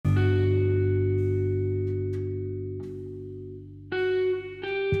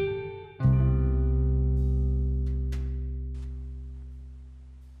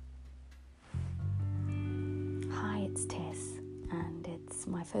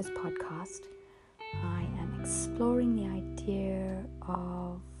first podcast. I am exploring the idea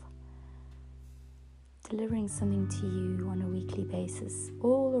of delivering something to you on a weekly basis,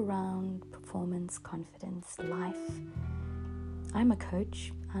 all around performance, confidence, life. I'm a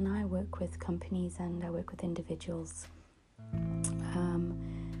coach and I work with companies and I work with individuals,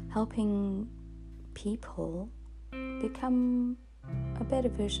 helping people become a better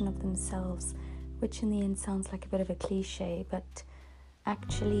version of themselves, which in the end sounds like a bit of a cliche, but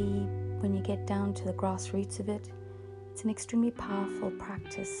actually when you get down to the grassroots of it, it's an extremely powerful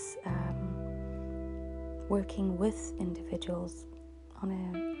practice, working with individuals on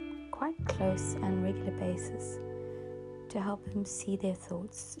a quite close and regular basis to help them see their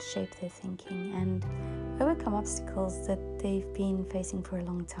thoughts, shape their thinking, and overcome obstacles that they've been facing for a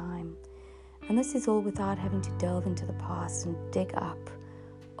long time. And this is all without having to delve into the past and dig up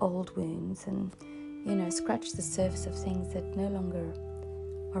old wounds and, scratch the surface of things that no longer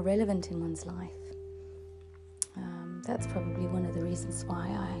are relevant in one's life. That's probably one of the reasons why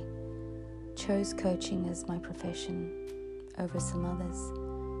I chose coaching as my profession over some others.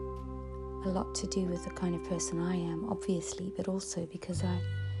 A lot to do with the kind of person I am, obviously, but also because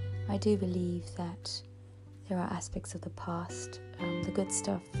I do believe that there are aspects of the past, the good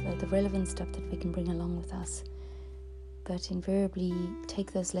stuff, the relevant stuff that we can bring along with us, but invariably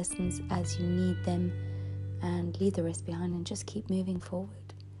take those lessons as you need them and leave the rest behind and just keep moving forward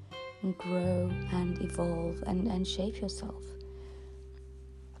and grow and evolve and shape yourself.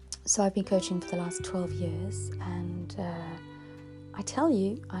 So I've been coaching for the last 12 years and I tell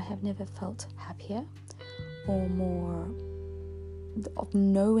you, I have never felt happier or more of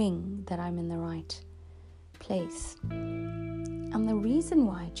knowing that I'm in the right place. And the reason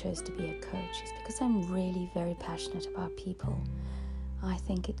why I chose to be a coach is because I'm really very passionate about people. I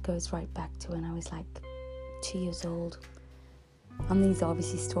think it goes right back to when I was like 2 years old. And these are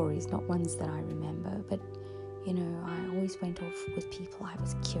obviously stories, not ones that I remember, but I always went off with people. I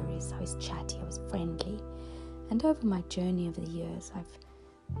was curious, I was chatty, I was friendly. And over my journey over the years, I've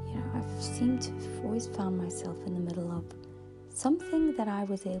seemed to have always found myself in the middle of something that I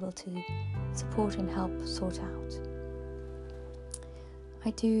was able to support and help sort out.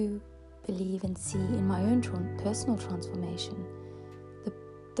 I do believe and see in my own personal transformation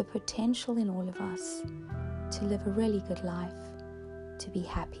the potential in all of us to live a really good life, to be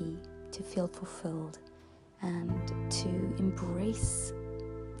happy, to feel fulfilled, and to embrace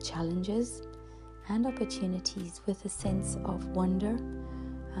challenges and opportunities with a sense of wonder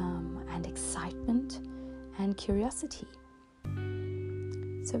and excitement and curiosity.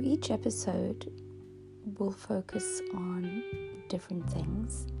 So each episode will focus on different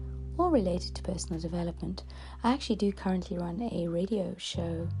things, all related to personal development. I actually do currently run a radio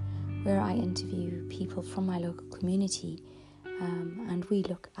show where I interview people from my local community, and we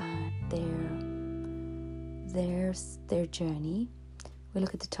look at their journey. We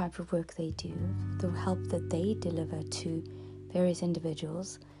look at the type of work they do, the help that they deliver to various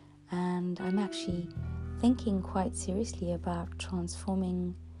individuals, and I'm actually thinking quite seriously about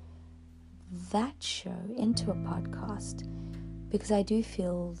transforming that show into a podcast, because I do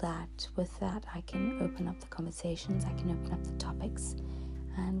feel that with that I can open up the conversations, I can open up the topics,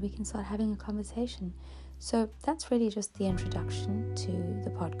 and we can start having a conversation. So that's really just the introduction to the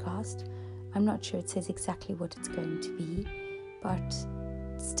podcast. I'm not sure it says exactly what it's going to be, but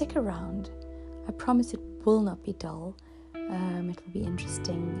stick around. I promise it will not be dull. It will be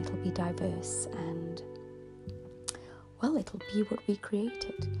interesting, it will be diverse, and it'll be what we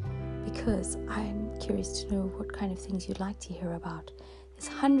created, because I'm curious to know what kind of things you'd like to hear about. There's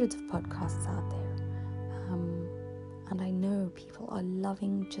hundreds of podcasts out there, and I know people are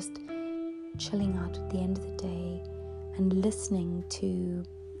loving just chilling out at the end of the day and listening to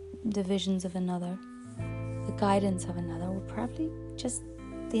the visions of another, the guidance of another, or probably just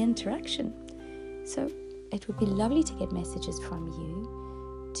the interaction. So it would be lovely to get messages from you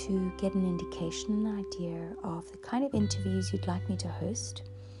to get an indication, an idea of the kind of interviews you'd like me to host,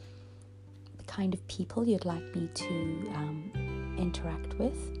 the kind of people you'd like me to interact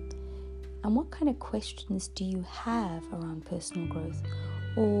with, and what kind of questions do you have around personal growth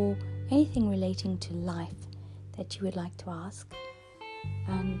or anything relating to life that you would like to ask.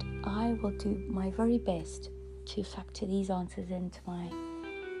 And I will do my very best to factor these answers into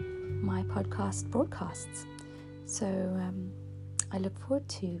my podcast broadcasts. So I look forward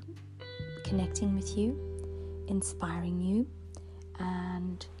to connecting with you, inspiring you,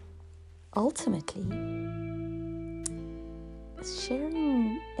 and ultimately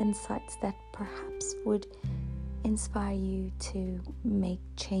sharing insights that perhaps would inspire you to make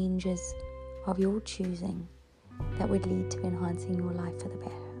changes of your choosing that would lead to enhancing your life for the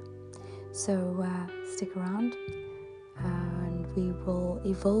better. So stick around and we will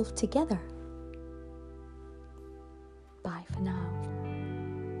evolve together.